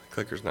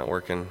Clicker's not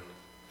working.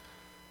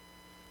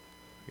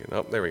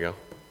 Oh, there we go.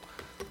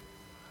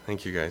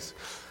 Thank you, guys.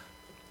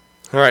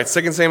 All right,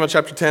 2 Samuel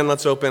chapter 10.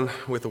 Let's open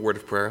with a word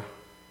of prayer.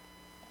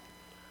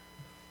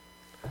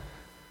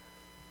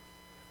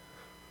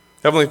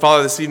 Heavenly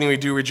Father, this evening we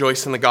do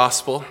rejoice in the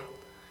gospel,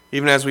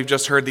 even as we've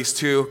just heard these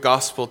two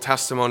gospel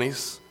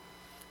testimonies.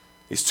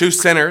 These two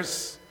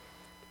sinners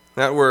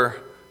that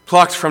were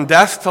plucked from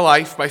death to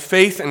life by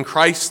faith in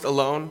Christ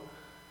alone.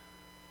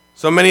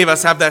 So many of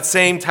us have that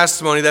same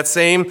testimony, that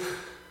same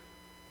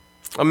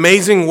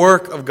amazing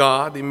work of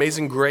God, the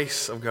amazing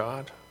grace of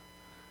God.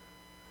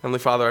 Heavenly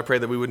Father, I pray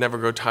that we would never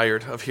grow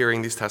tired of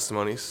hearing these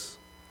testimonies.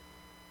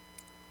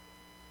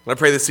 And I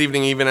pray this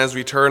evening, even as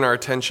we turn our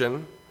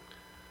attention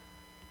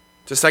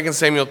to 2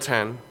 Samuel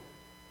 10,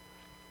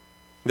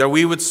 that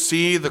we would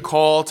see the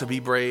call to be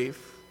brave,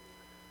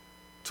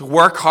 to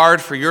work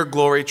hard for your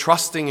glory,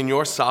 trusting in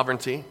your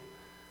sovereignty,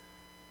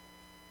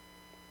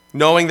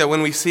 knowing that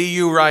when we see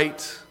you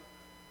right,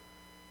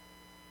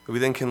 we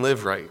then can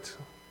live right.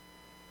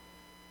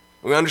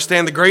 When we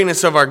understand the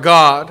greatness of our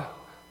God,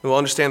 we will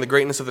understand the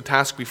greatness of the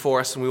task before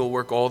us, and we will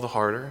work all the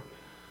harder.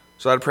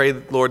 So I pray,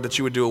 Lord, that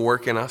you would do a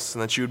work in us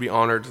and that you would be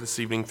honored this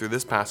evening through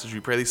this passage. We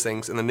pray these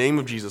things in the name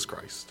of Jesus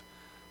Christ.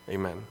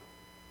 Amen.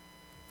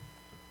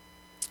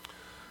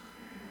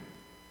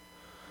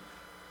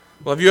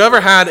 Well, have you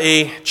ever had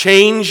a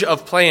change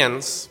of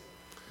plans?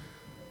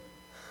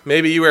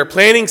 Maybe you were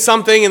planning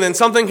something and then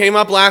something came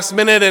up last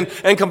minute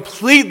and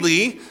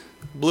completely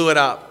blew it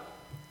up.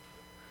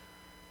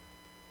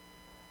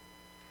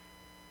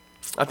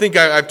 I think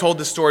I've told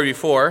this story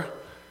before,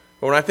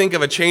 but when I think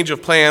of a change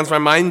of plans, my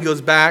mind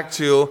goes back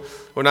to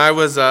when I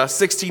was a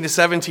 16 to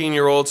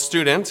 17-year-old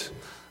student.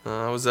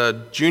 I was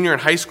a junior in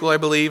high school, I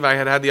believe. I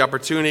had the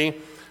opportunity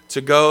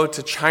to go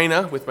to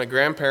China with my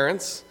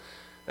grandparents,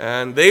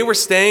 and they were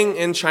staying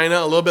in China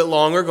a little bit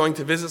longer, going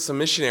to visit some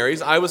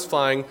missionaries. I was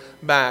flying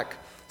back.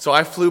 So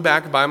I flew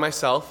back by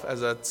myself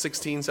as a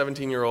 16,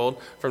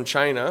 17-year-old from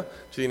China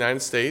to the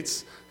United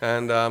States,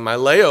 and my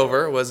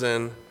layover was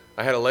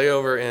I had a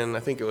layover in,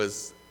 I think it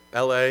was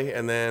L.A.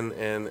 and then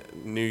in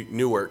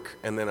Newark,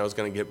 and then I was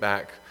going to get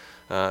back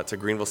to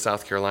Greenville,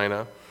 South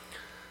Carolina.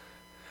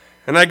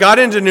 And I got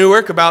into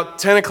Newark about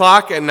 10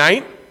 o'clock at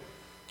night,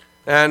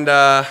 and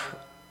I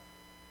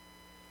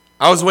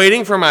was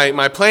waiting for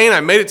my plane. I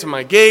made it to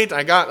my gate.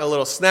 I got a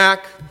little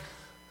snack.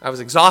 I was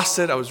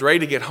exhausted. I was ready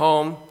to get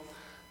home.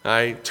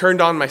 I turned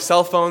on my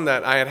cell phone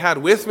that I had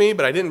with me,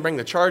 but I didn't bring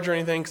the charger or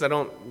anything because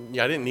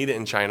I didn't need it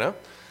in China.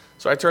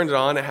 So I turned it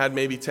on. It had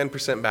maybe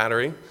 10%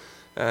 battery.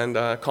 And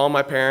called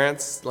my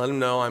parents, let them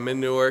know I'm in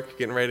Newark,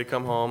 getting ready to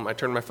come home. I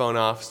turned my phone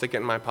off, stick it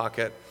in my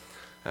pocket,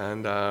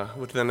 and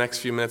within the next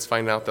few minutes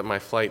find out that my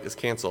flight is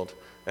canceled,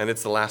 and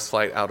it's the last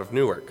flight out of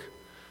Newark.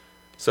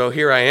 So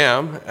here I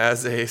am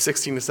as a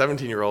 16 to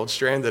 17-year-old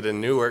stranded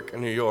in Newark,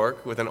 New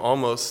York,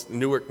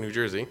 Newark, New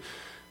Jersey,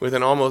 with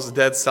an almost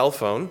dead cell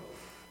phone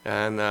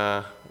and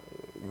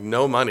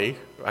no money.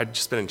 I'd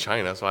just been in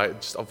China, so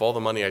of all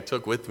the money I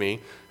took with me,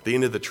 at the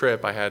end of the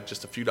trip, I had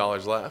just a few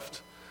dollars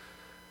left.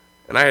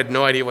 And I had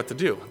no idea what to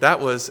do.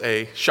 That was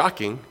a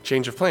shocking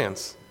change of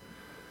plans.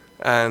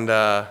 And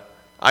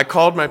I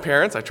called my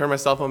parents. I turned my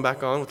cell phone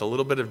back on with a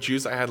little bit of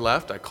juice I had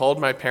left. I called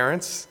my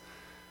parents.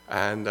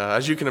 And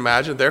as you can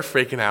imagine, they're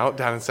freaking out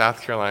down in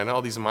South Carolina,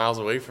 all these miles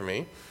away from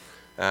me.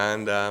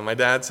 And my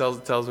dad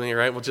tells me,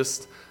 right, well,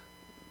 just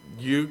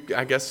you,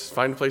 I guess,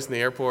 find a place in the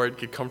airport,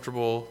 get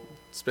comfortable,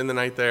 spend the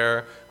night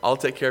there. I'll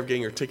take care of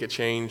getting your ticket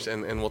changed,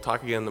 and we'll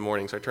talk again in the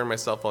morning. So I turned my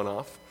cell phone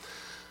off.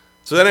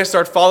 So then I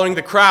start following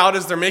the crowd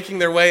as they're making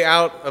their way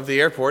out of the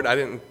airport. I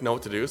didn't know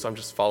what to do, so I'm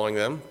just following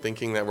them,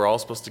 thinking that we're all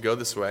supposed to go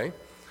this way.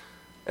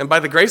 And by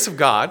the grace of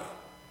God,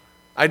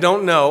 I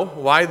don't know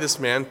why this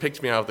man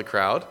picked me out of the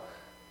crowd,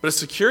 but a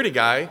security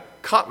guy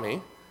caught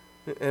me,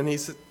 and he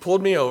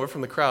pulled me over from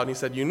the crowd, and he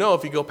said,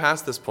 if you go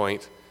past this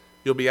point,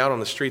 you'll be out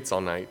on the streets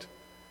all night.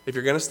 If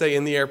you're going to stay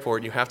in the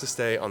airport, you have to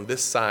stay on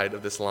this side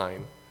of this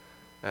line.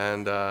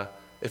 And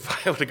if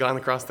I would have gone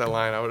across that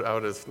line, I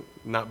would have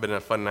not been a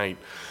fun night.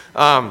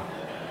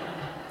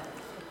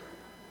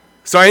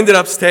 So I ended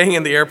up staying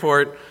in the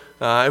airport.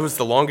 It was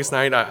the longest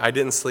night. I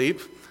didn't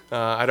sleep.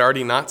 I'd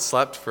already not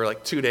slept for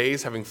like 2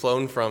 days, having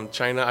flown from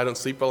China. I don't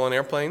sleep well on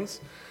airplanes.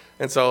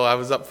 And so I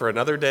was up for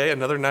another day,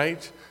 another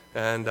night.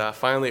 And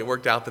finally it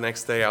worked out the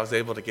next day. I was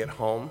able to get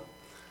home.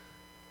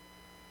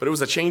 But it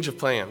was a change of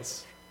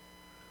plans.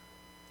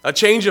 A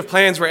change of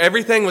plans where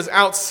everything was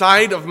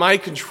outside of my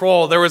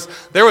control. There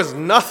was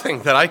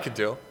nothing that I could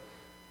do.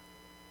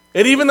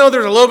 And even though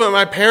there's a little bit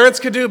my parents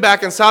could do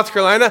back in South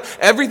Carolina,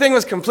 everything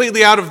was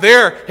completely out of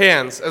their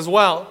hands as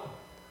well.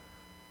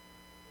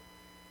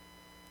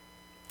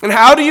 And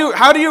how do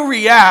you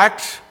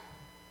react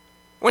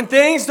when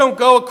things don't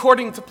go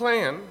according to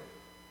plan?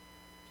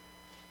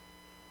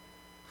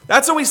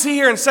 That's what we see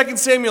here in 2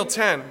 Samuel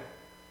 10.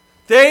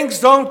 Things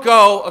don't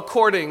go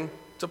according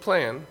to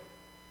plan.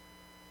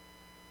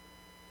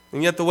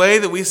 And yet the way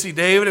that we see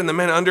David and the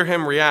men under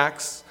him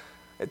reacts,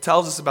 it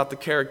tells us about the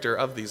character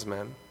of these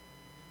men.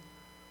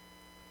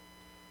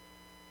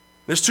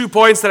 There's 2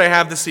 points that I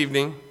have this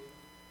evening: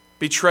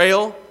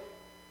 betrayal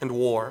and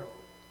war.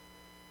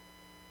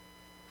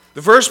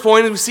 The first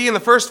point, as we see in the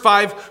first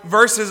 5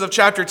 verses of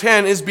chapter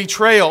 10, is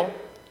betrayal.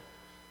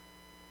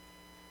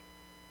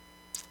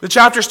 The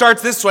chapter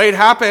starts this way: it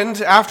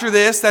happened after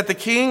this that the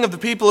king of the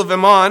people of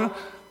Ammon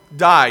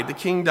died. The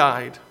king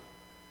died.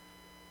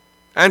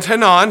 And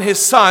Hanun, his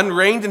son,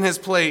 reigned in his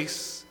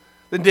place.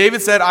 Then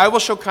David said, I will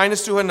show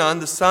kindness to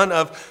Hanun, the son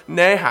of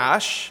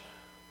Nahash,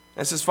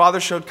 as his father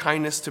showed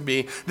kindness to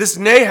me. This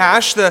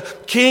Nahash, the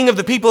king of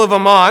the people of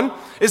Ammon,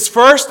 is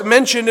first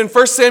mentioned in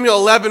 1 Samuel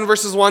 11,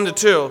 verses 1 to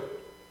 2.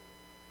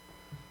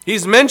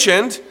 He's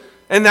mentioned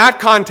in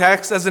that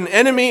context as an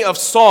enemy of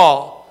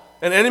Saul,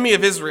 an enemy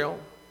of Israel.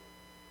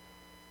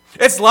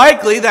 It's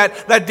likely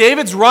that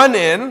David's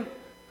run-in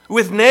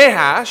with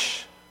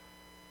Nahash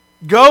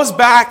goes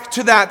back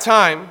to that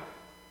time.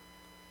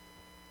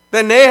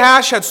 That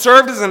Nahash had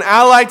served as an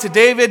ally to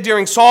David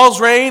during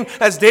Saul's reign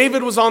as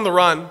David was on the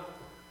run.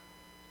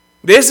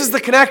 This is the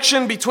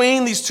connection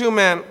between these two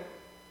men.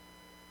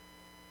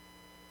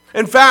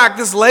 In fact,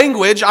 this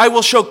language, I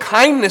will show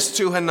kindness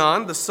to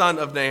Hanun, the son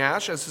of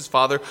Nahash, as his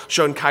father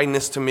showed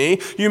kindness to me.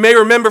 You may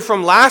remember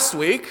from last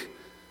week,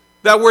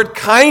 that word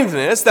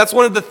kindness, that's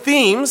one of the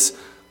themes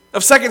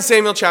of 2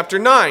 Samuel chapter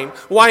 9.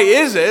 Why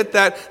is it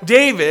that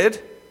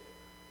David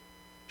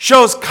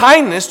shows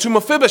kindness to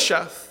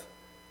Mephibosheth?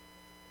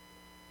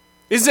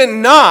 Is it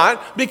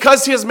not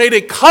because he has made a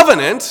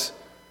covenant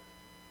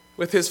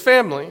with his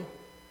family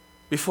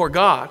before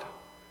God?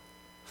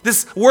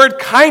 This word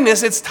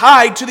kindness, it's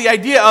tied to the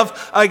idea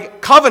of a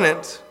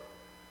covenant.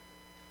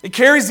 It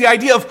carries the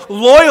idea of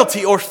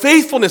loyalty or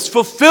faithfulness,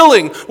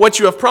 fulfilling what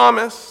you have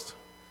promised.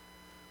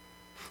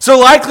 So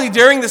likely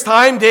during this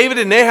time, David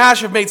and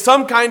Nahash have made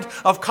some kind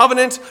of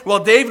covenant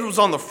while David was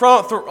on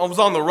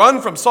the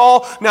run from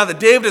Saul. Now that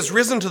David has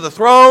risen to the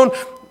throne,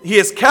 he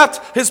has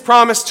kept his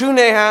promise to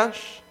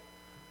Nahash.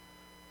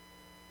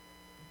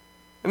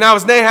 And now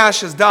as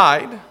Nahash has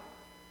died,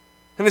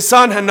 and his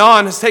son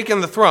Hanun has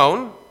taken the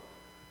throne,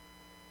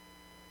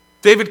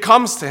 David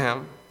comes to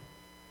him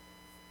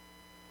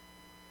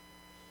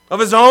of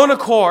his own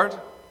accord.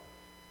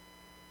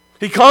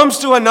 He comes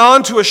to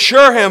Hanun to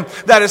assure him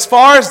that as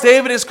far as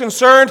David is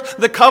concerned,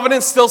 the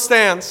covenant still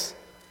stands.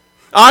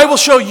 I will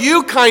show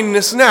you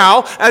kindness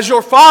now as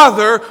your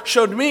father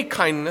showed me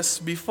kindness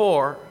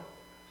before.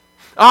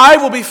 I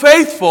will be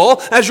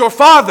faithful as your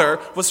father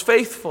was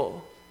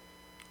faithful.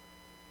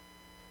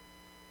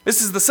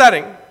 This is the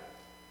setting.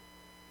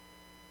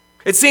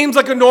 It seems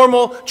like a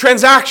normal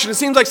transaction. It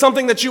seems like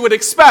something that you would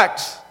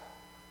expect.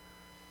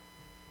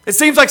 It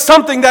seems like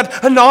something that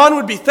Hanun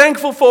would be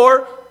thankful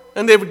for,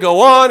 and they would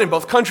go on, and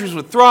both countries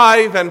would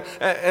thrive,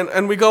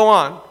 and we go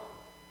on.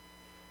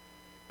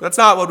 But that's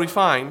not what we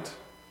find.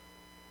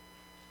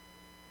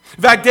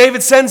 In fact,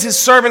 David sends his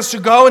servants to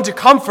go and to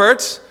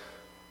comfort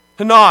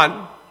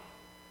Hanun.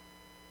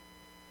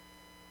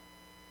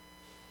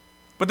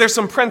 But there's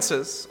some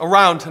princes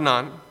around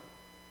Hanun.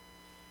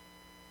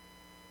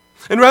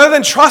 And rather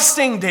than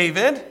trusting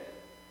David,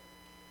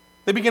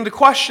 they begin to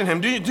question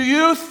him. Do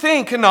you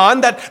think,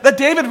 Hanun, that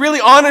David really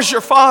honors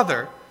your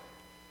father?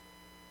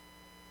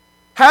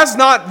 Has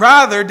not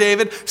rather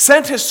David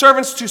sent his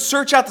servants to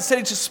search out the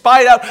city, to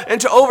spy it out,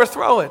 and to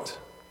overthrow it?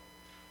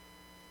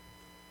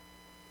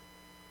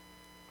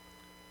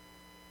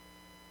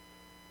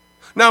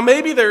 Now,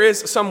 maybe there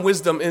is some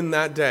wisdom in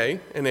that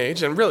day and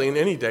age, and really in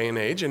any day and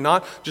age, and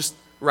not just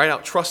right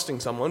out trusting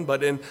someone,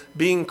 but in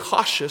being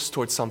cautious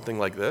towards something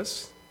like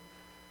this,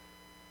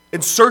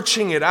 in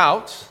searching it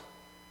out.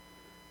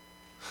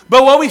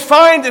 But what we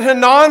find in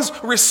Hanun's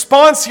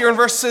response here in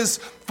verses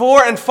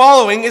 4 and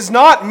following is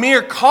not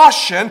mere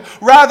caution,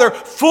 rather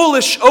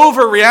foolish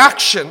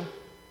overreaction.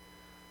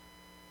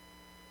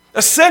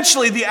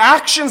 Essentially, the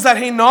actions that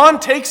Hanun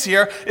takes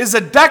here is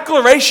a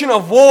declaration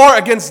of war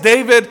against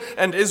David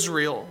and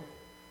Israel.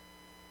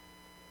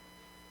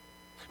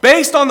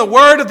 Based on the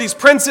word of these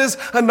princes,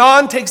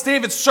 Hanun takes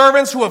David's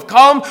servants who have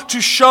come to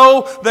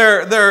show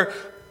their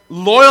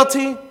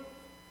loyalty,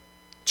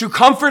 to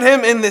comfort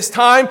him in this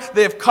time.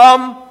 They have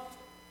come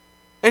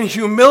in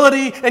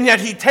humility, and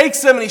yet he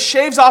takes them and he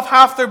shaves off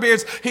half their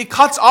beards. He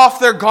cuts off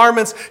their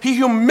garments. He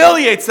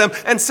humiliates them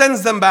and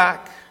sends them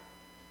back.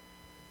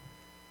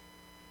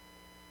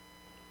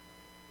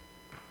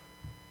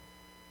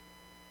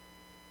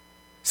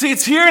 See,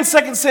 it's here in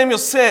 2 Samuel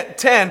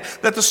 10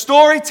 that the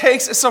story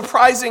takes a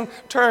surprising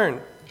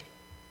turn.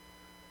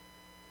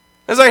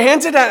 As I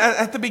hinted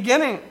at the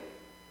beginning,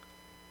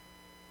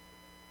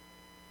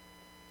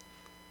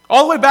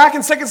 all the way back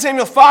in 2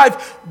 Samuel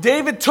 5,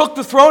 David took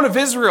the throne of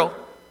Israel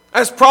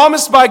as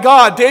promised by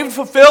God. God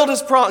fulfilled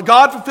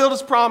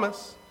his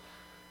promise.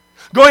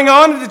 Going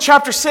on into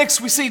chapter 6,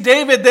 we see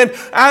David then,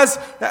 as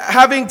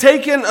having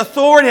taken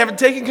authority, having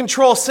taken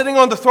control, sitting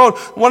on the throne.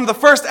 One of the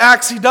first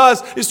acts he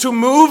does is to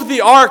move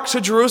the ark to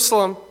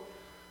Jerusalem,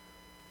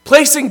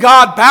 placing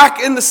God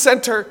back in the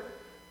center,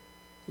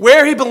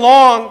 where he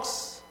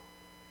belongs.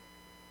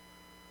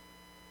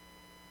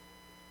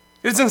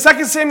 It's in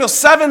 2 Samuel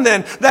 7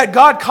 then that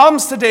God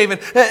comes to David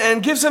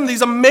and gives him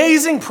these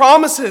amazing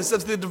promises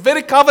of the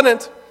Davidic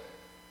covenant.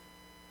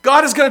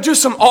 God is going to do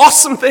some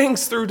awesome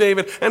things through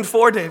David and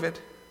for David.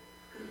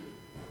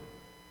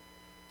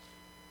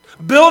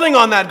 Building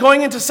on that,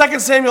 going into 2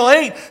 Samuel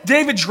 8,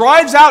 David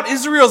drives out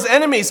Israel's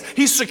enemies.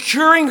 He's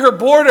securing her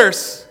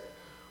borders.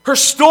 Her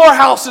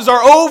storehouses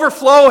are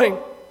overflowing.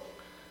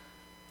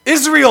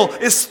 Israel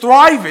is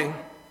thriving.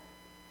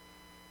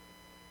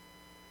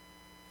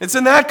 It's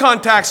in that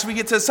context we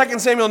get to 2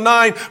 Samuel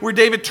 9 where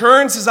David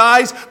turns his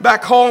eyes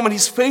back home and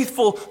he's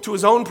faithful to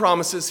his own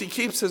promises. He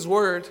keeps his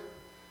word.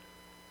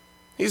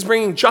 He's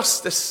bringing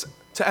justice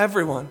to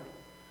everyone.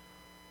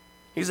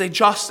 He's a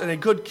just and a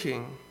good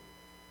king.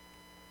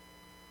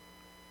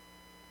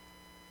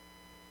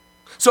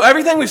 So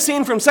everything we've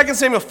seen from 2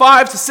 Samuel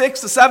 5 to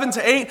 6 to 7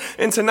 to 8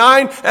 and to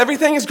 9,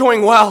 everything is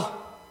going well.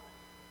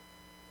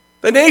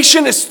 The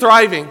nation is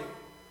thriving.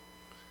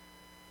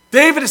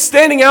 David is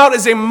standing out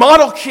as a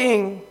model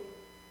king.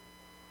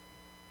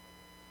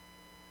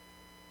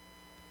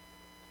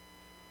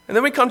 And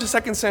then we come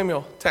to 2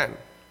 Samuel 10.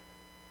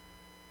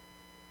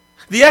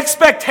 The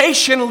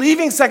expectation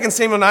leaving 2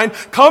 Samuel 9,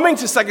 coming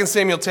to 2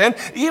 Samuel 10,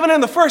 even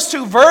in the first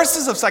 2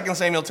 verses of 2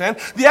 Samuel 10,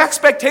 the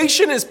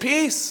expectation is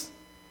peace.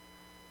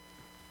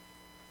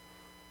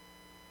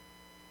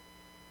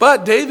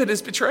 But David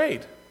is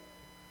betrayed.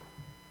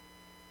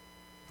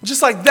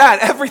 Just like that,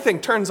 everything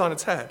turns on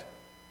its head.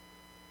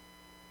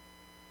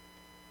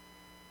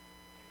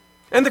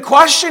 And the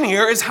question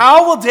here is,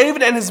 how will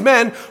David and his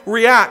men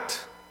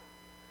react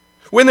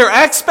when their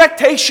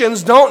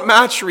expectations don't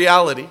match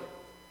reality?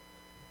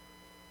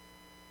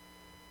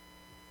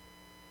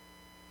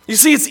 You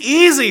see, it's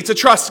easy to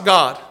trust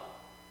God.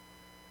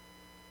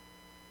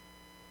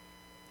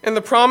 And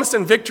the promise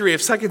and victory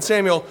of 2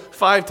 Samuel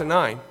 5 to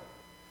 9.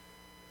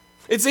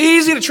 It's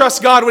easy to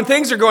trust God when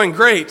things are going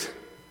great.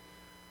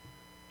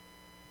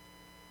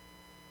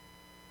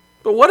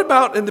 But what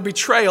about in the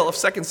betrayal of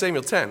 2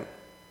 Samuel 10?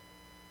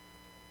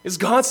 Is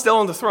God still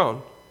on the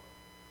throne?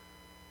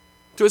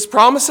 Do his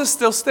promises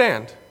still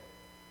stand?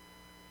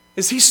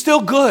 Is he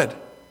still good?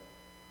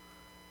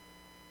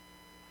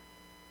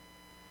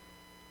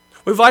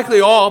 We've likely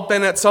all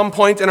been at some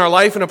point in our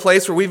life in a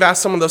place where we've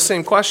asked some of those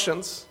same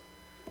questions.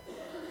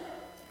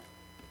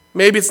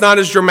 Maybe it's not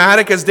as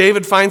dramatic as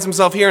David finds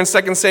himself here in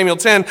 2 Samuel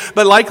 10,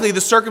 but likely the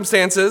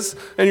circumstances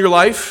in your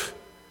life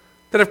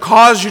that have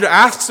caused you to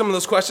ask some of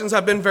those questions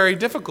have been very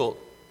difficult.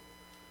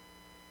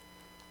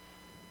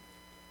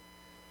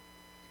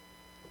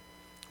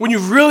 When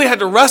you've really had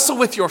to wrestle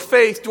with your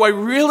faith, do I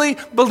really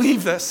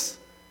believe this?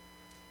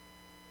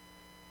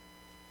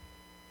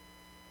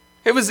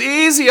 It was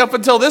easy up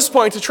until this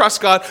point to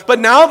trust God, but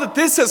now that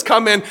this has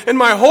come in and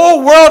my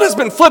whole world has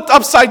been flipped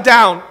upside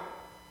down,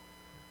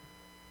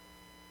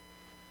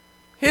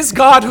 is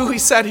God who he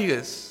said he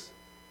is?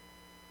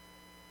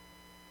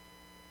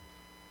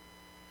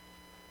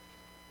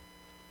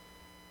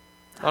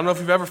 I don't know if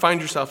you've ever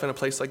found yourself in a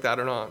place like that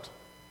or not.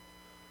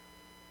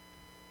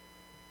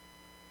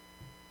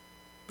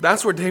 But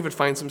that's where David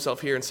finds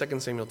himself here in 2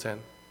 Samuel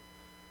 10.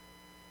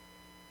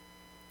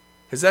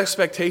 His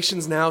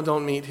expectations now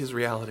don't meet his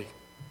reality.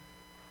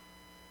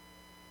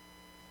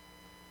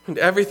 And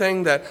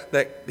everything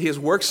that he has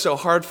worked so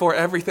hard for,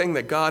 everything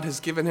that God has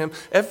given him,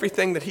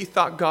 everything that he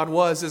thought God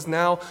was, is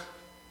now,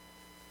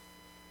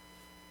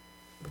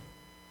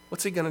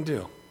 what's he going to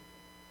do?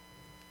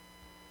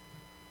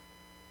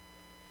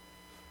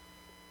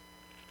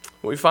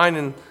 What we find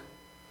in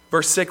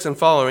verse 6 and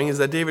following is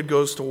that David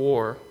goes to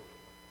war.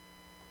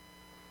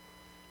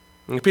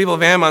 And the people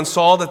of Ammon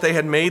saw that they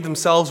had made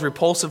themselves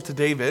repulsive to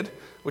David,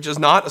 which is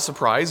not a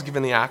surprise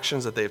given the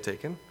actions that they have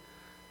taken.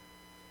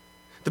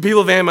 The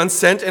people of Ammon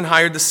sent and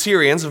hired the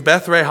Syrians of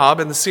Beth Rahab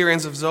and the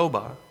Syrians of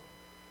Zobah,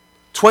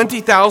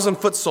 20,000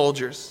 foot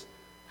soldiers,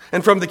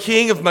 and from the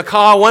king of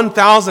Maacah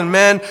 1,000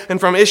 men, and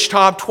from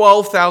Ishtab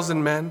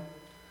 12,000 men.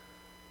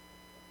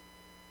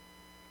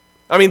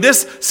 I mean,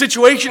 this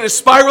situation is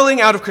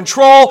spiraling out of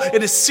control.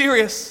 It is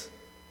serious.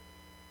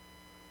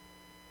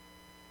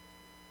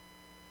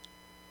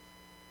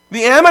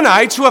 The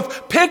Ammonites who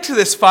have picked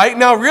this fight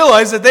now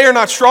realize that they are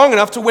not strong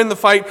enough to win the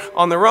fight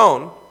on their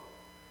own.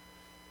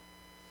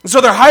 And so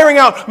they're hiring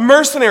out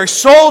mercenary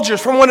soldiers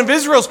from one of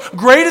Israel's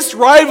greatest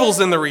rivals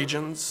in the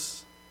region.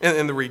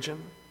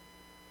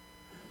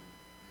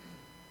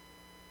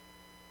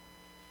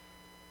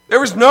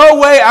 There is no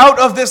way out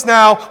of this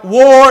now.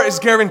 War is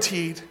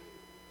guaranteed.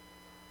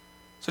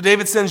 So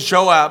David sends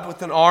Joab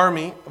with an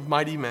army of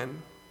mighty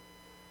men.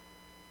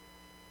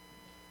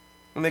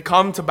 And they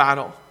come to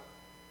battle.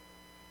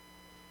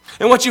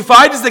 And what you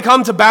find as they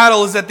come to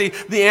battle is that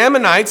the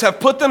Ammonites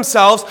have put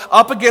themselves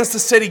up against the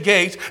city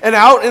gate, and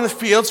out in the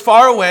fields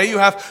far away you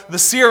have the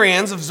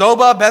Syrians of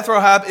Zobah, Beth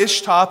Rahab,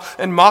 Ishtab,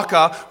 and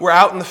Maacah were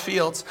out in the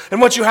fields. And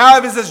what you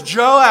have is as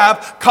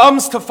Joab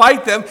comes to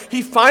fight them,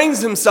 he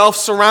finds himself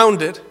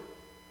surrounded.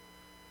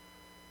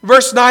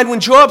 Verse 9,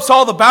 when Joab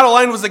saw the battle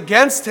line was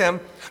against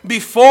him,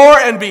 before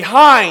and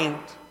behind,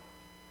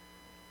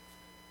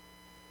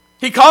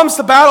 He comes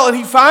to battle and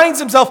he finds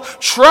himself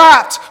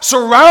trapped,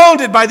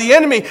 surrounded by the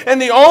enemy,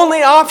 and the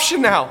only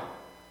option now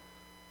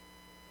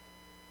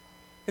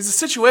is a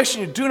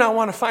situation you do not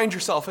want to find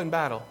yourself in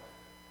battle,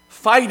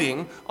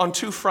 fighting on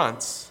two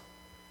fronts.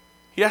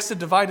 He has to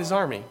divide his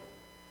army.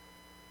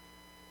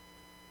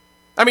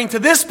 I mean, to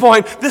this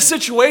point, this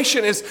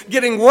situation is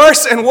getting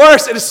worse and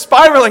worse. It is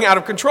spiraling out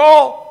of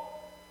control.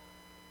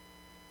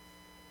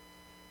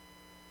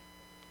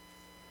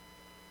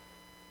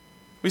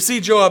 We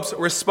see Joab's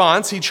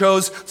response. He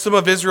chose some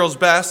of Israel's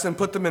best and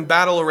put them in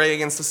battle array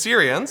against the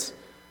Syrians.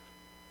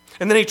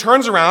 And then he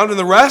turns around, and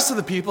the rest of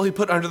the people he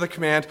put under the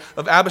command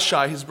of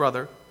Abishai, his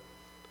brother.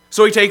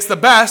 So he takes the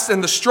best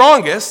and the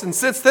strongest and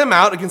sits them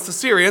out against the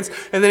Syrians,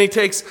 and then he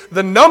takes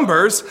the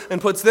numbers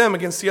and puts them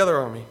against the other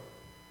army.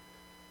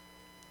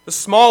 A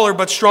smaller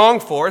but strong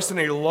force and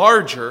a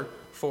larger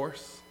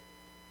force.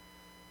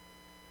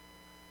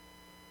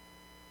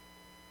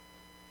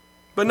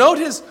 But note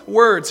his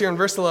words here in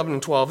verse 11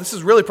 and 12. This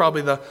is really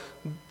probably the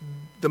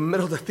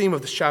theme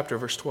of this chapter,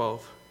 verse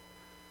 12.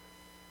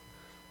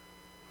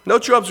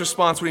 Note Joab's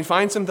response when he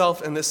finds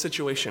himself in this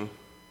situation.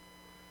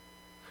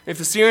 If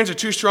the Syrians are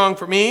too strong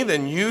for me,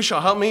 then you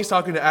shall help me. He's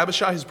talking to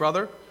Abishai, his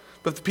brother.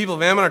 But if the people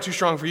of Ammon are too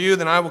strong for you,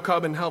 then I will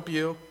come and help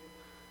you.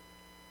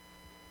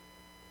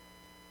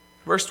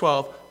 Verse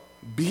 12,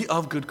 be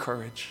of good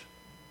courage.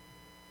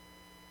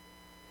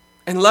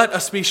 And let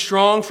us be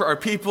strong for our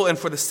people and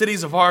for the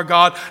cities of our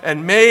God,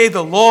 and may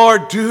the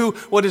Lord do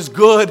what is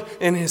good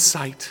in his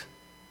sight.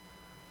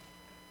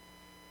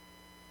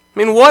 I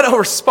mean, what a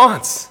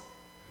response.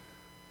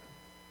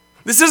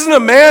 This isn't a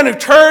man who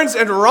turns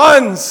and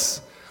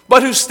runs,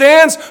 but who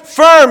stands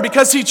firm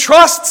because he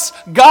trusts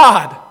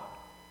God.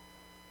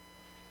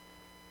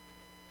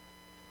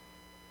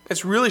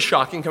 It's really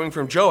shocking coming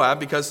from Joab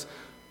because,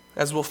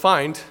 as we'll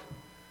find,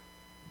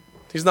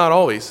 he's not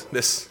always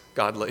this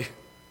godly.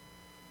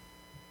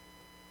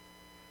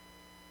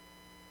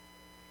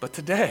 But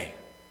today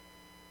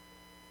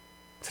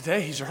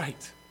he's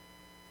right.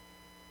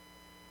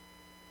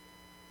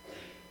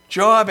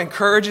 Joab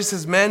encourages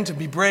his men to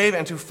be brave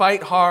and to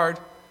fight hard,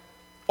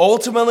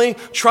 ultimately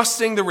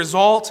trusting the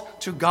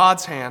result to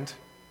God's hand.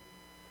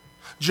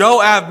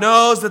 Joab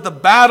knows that the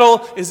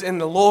battle is in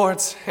the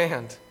Lord's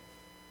hand.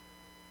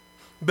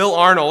 Bill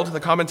Arnold, the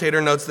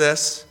commentator, notes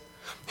this.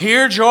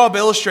 Here, Joab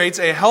illustrates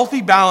a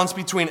healthy balance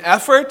between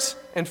effort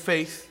and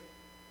faith.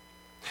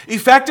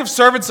 Effective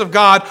servants of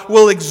God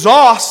will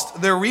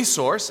exhaust their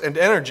resource and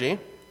energy,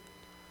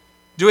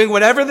 doing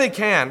whatever they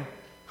can,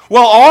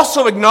 while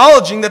also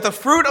acknowledging that the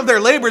fruit of their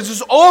labors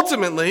is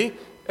ultimately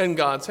in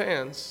God's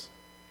hands.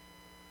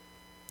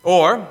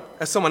 Or,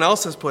 as someone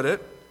else has put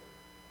it,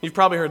 you've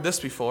probably heard this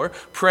before,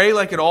 pray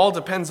like it all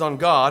depends on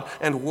God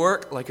and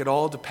work like it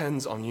all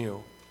depends on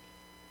you.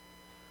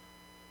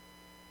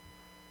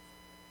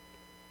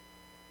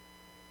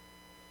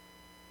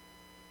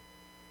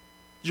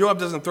 Joab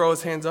doesn't throw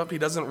his hands up. He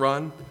doesn't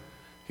run.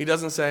 He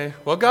doesn't say,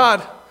 well,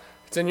 God,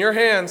 it's in your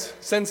hands.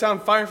 Send down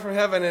fire from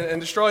heaven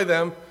and destroy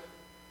them.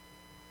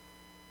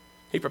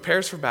 He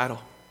prepares for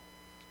battle.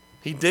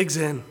 He digs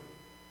in.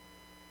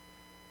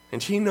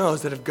 And he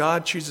knows that if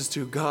God chooses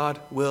to, God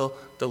will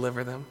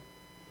deliver them.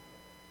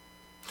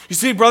 You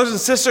see, brothers and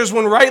sisters,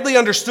 when rightly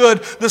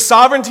understood, the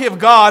sovereignty of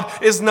God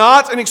is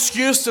not an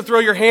excuse to throw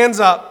your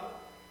hands up.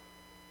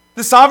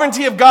 The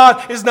sovereignty of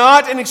God is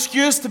not an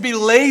excuse to be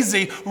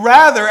lazy.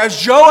 Rather,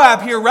 as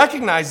Joab here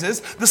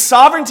recognizes, the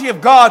sovereignty of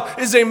God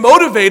is a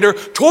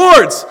motivator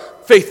towards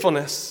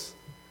faithfulness.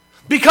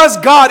 Because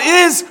God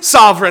is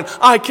sovereign,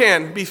 I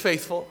can be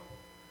faithful.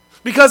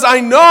 Because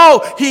I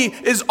know He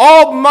is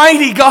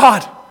Almighty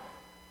God.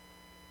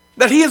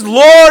 That He is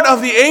Lord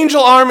of the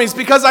angel armies.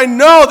 Because I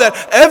know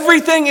that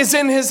everything is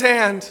in His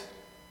hand.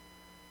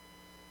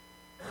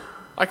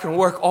 I can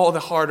work all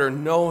the harder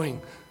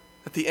knowing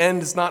that the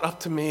end is not up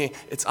to me,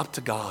 it's up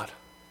to God.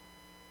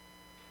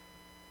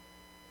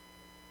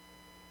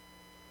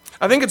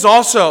 I think it's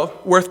also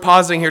worth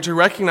pausing here to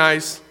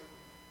recognize,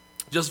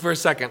 just for a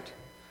second,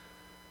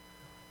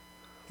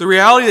 the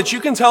reality that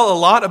you can tell a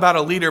lot about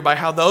a leader by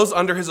how those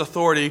under his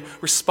authority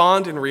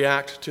respond and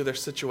react to their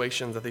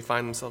situations that they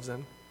find themselves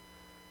in.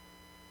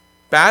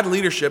 Bad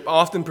leadership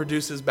often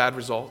produces bad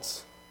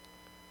results.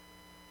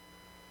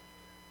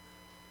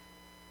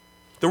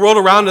 The world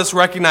around us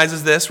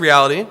recognizes this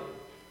reality.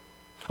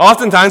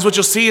 Oftentimes, what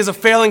you'll see is a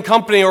failing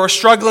company or a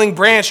struggling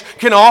branch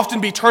can often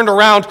be turned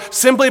around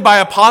simply by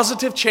a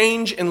positive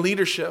change in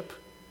leadership.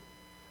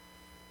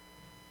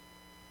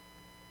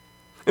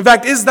 In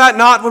fact, is that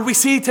not what we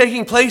see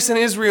taking place in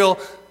Israel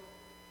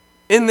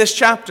in this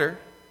chapter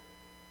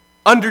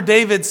under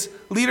David's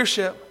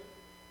leadership?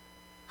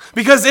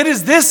 Because it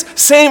is this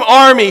same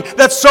army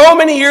that so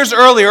many years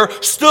earlier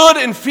stood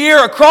in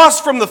fear across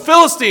from the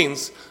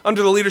Philistines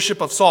under the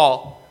leadership of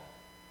Saul.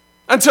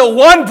 Until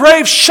one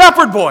brave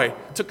shepherd boy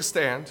took a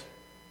stand.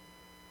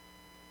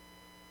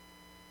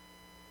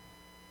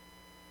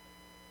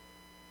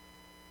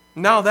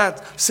 Now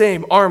that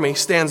same army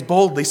stands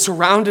boldly,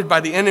 surrounded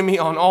by the enemy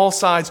on all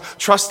sides,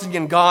 trusting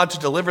in God to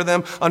deliver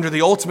them under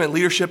the ultimate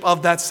leadership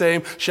of that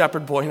same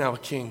shepherd boy, now a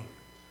king.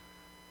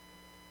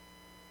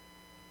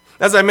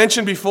 As I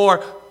mentioned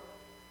before,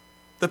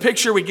 the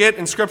picture we get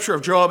in Scripture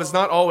of Joab is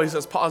not always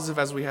as positive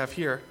as we have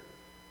here.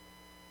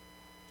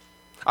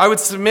 I would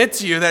submit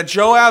to you that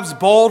Joab's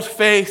bold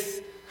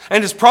faith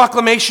and his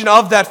proclamation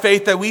of that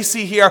faith that we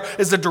see here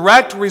is a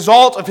direct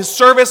result of his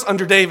service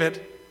under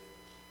David.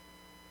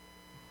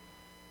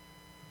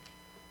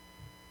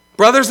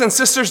 Brothers and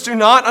sisters, do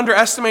not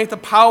underestimate the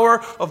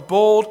power of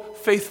bold,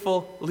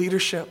 faithful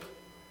leadership.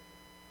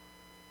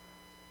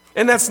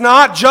 And that's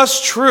not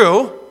just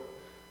true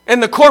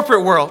in the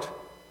corporate world,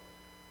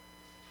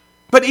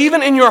 but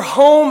even in your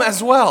home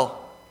as well.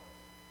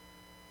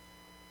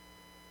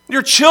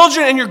 Your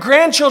children and your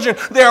grandchildren,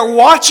 they are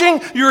watching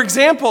your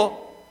example.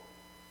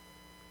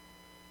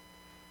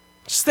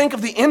 Just think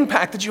of the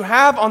impact that you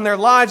have on their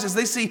lives as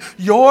they see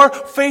your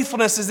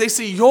faithfulness, as they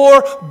see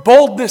your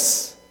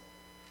boldness,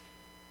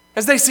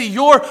 as they see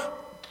your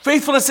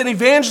faithfulness in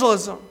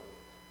evangelism,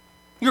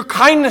 your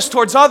kindness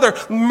towards others,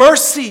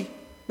 mercy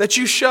that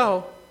you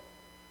show.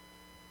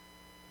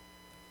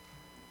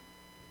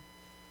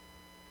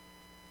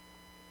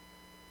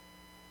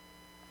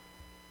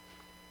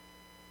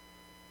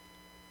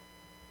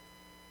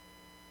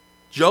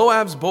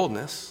 Joab's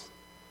boldness,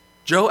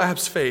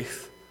 Joab's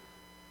faith,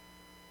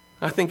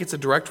 I think it's a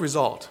direct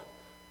result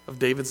of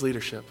David's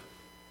leadership.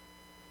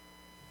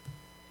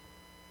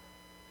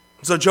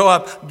 So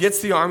Joab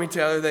gets the army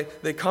together.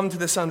 They come to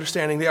this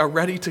understanding. They are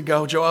ready to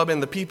go. Joab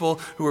and the people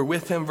who were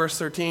with him, verse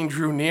 13,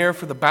 drew near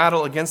for the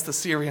battle against the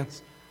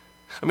Syrians.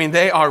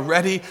 They are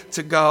ready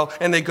to go,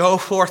 and they go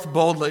forth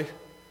boldly.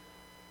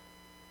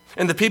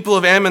 And the people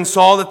of Ammon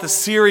saw that the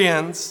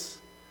Syrians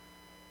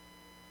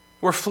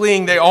were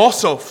fleeing. They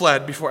also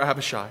fled before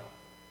Abishai.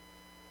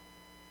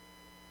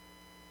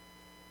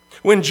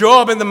 When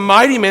Joab and the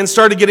mighty men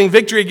started getting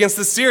victory against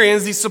the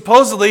Syrians, these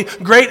supposedly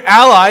great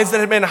allies that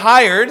had been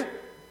hired,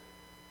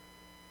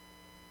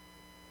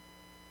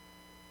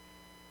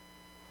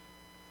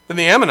 then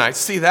the Ammonites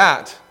see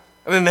that,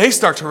 and then they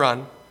start to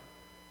run.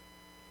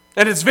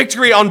 And it's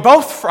victory on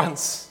both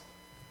fronts.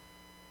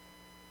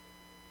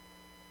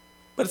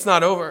 But it's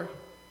not over.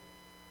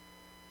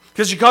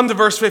 Because you come to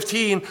verse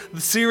 15,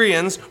 the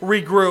Syrians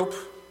regroup.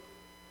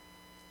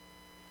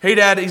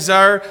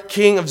 Hadad-ezer,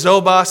 king of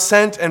Zobah,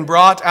 sent and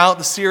brought out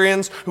the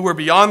Syrians who were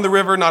beyond the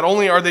river. Not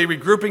only are they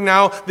regrouping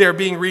now, they are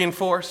being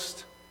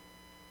reinforced.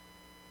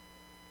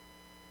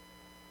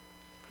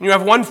 And you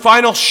have one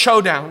final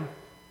showdown.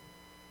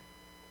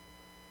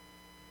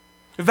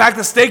 In fact,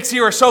 the stakes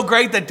here are so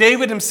great that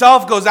David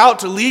himself goes out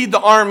to lead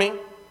the army.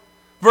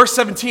 Verse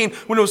 17,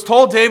 when it was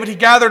told David, he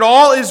gathered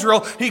all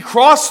Israel, he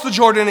crossed the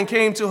Jordan and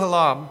came to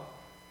Halab.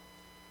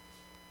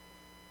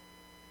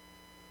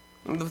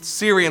 And the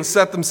Syrians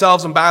set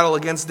themselves in battle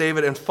against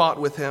David and fought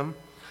with him.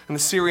 And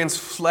the Syrians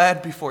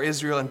fled before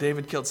Israel, and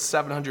David killed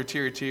 700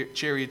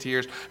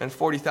 charioteers and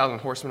 40,000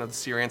 horsemen of the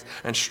Syrians,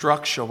 and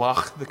struck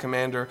Shawach, the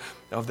commander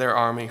of their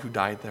army, who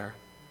died there.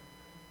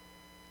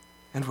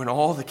 And when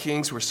all the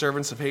kings who were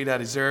servants of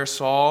Hadad-ezer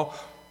saw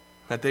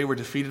that they were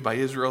defeated by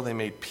Israel, they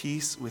made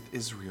peace with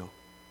Israel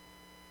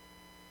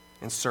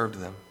and served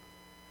them.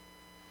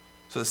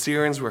 So the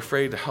Syrians were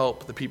afraid to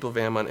help the people of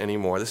Ammon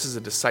anymore. This is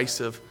a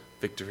decisive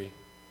victory.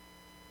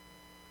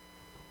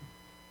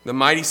 The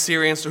mighty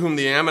Syrians to whom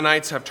the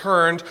Ammonites have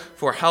turned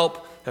for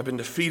help have been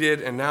defeated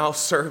and now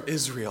serve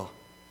Israel.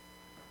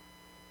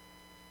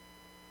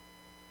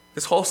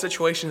 This whole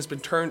situation has been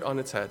turned on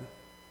its head.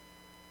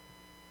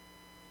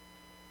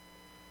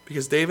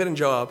 Because David and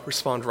Joab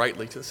respond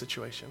rightly to the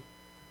situation.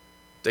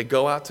 They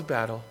go out to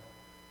battle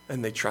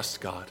and they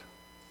trust God.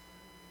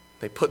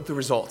 They put the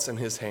results in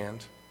his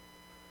hand.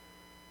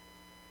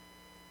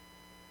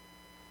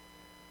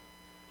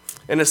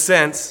 In a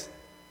sense,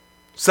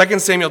 2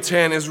 Samuel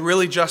 10 is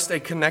really just a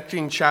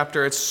connecting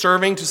chapter. It's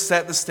serving to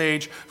set the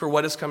stage for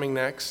what is coming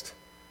next.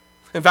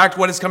 In fact,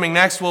 what is coming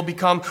next will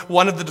become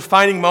one of the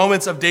defining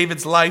moments of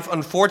David's life,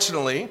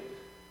 unfortunately.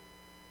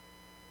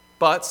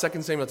 But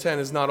 2 Samuel 10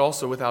 is not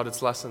also without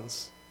its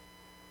lessons.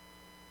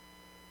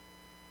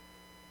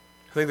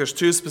 I think there's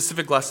two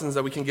specific lessons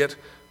that we can get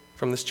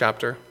from this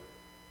chapter.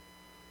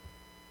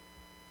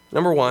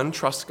 Number one,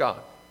 trust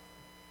God.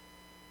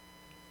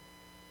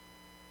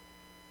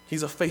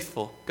 He's a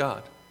faithful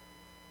God.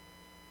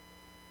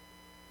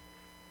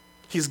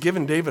 He's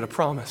given David a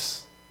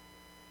promise.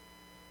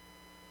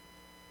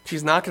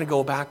 He's not going to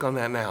go back on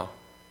that now.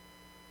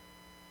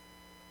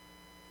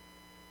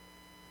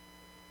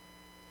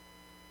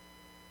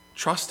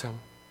 Trust him.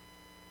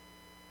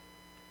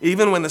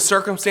 Even when the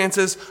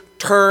circumstances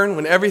turn,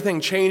 when everything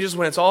changes,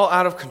 when it's all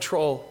out of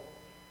control,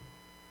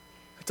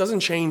 it doesn't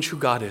change who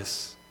God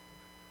is.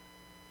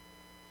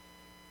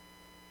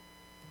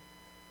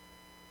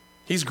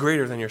 He's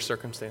greater than your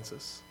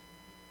circumstances.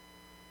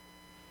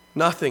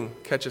 Nothing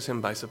catches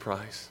him by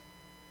surprise.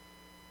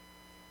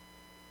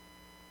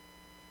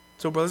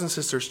 So, brothers and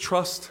sisters,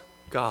 trust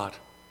God.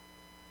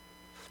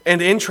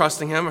 And in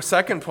trusting him, a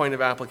second point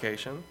of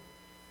application,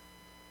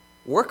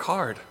 work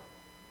hard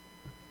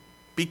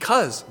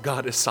because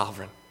God is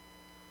sovereign.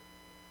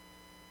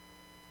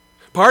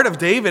 Part of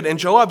David and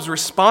Joab's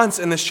response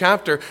in this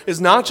chapter is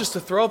not just to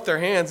throw up their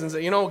hands and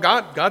say,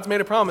 God's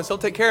made a promise, he'll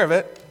take care of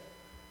it.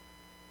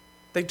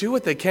 They do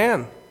what they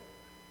can.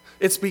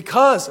 It's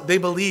because they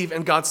believe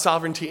in God's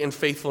sovereignty and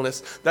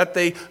faithfulness that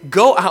they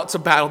go out to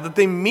battle, that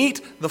they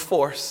meet the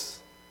force,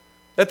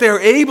 that they are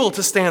able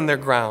to stand their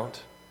ground.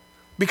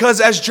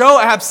 Because as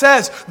Joab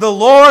says, the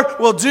Lord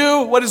will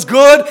do what is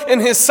good in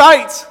his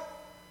sight.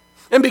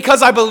 And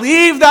because I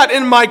believe that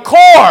in my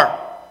core,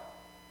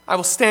 I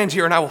will stand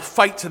here and I will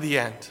fight to the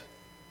end.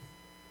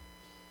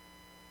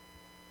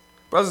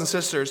 Brothers and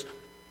sisters,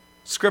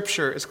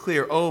 Scripture is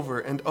clear over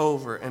and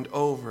over and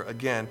over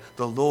again.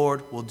 The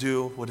Lord will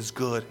do what is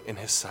good in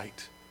his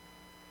sight.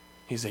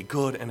 He's a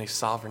good and a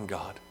sovereign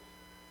God.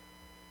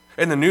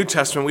 In the New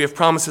Testament, we have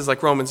promises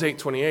like Romans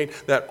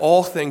 8:28 that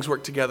all things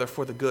work together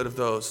for the good of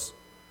those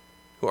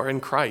who are in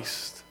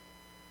Christ.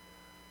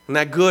 And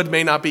that good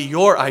may not be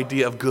your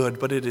idea of good,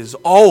 but it is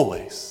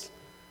always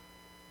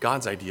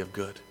God's idea of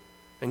good.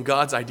 And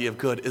God's idea of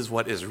good is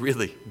what is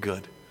really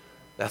good.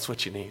 That's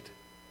what you need.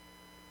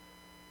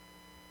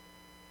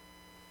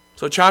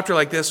 So a chapter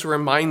like this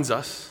reminds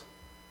us,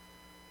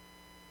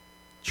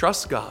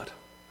 trust God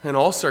in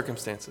all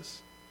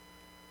circumstances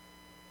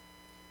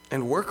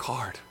and work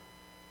hard.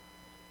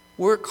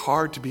 Work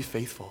hard to be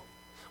faithful.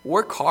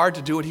 Work hard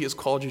to do what he has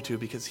called you to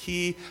because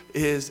he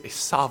is a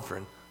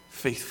sovereign,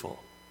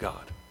 faithful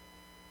God.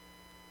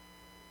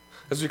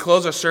 As we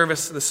close our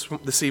service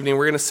this evening,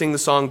 we're going to sing the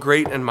song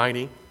Great and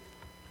Mighty.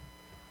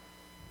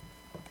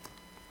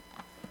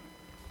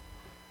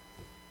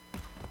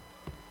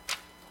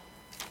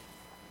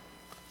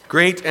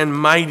 Great and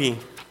mighty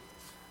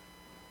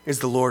is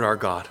the Lord our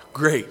God.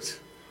 Great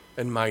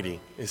and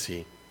mighty is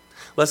he.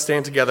 Let's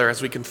stand together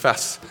as we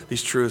confess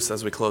these truths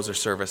as we close our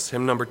service.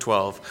 Hymn number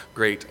 12,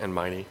 Great and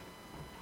Mighty.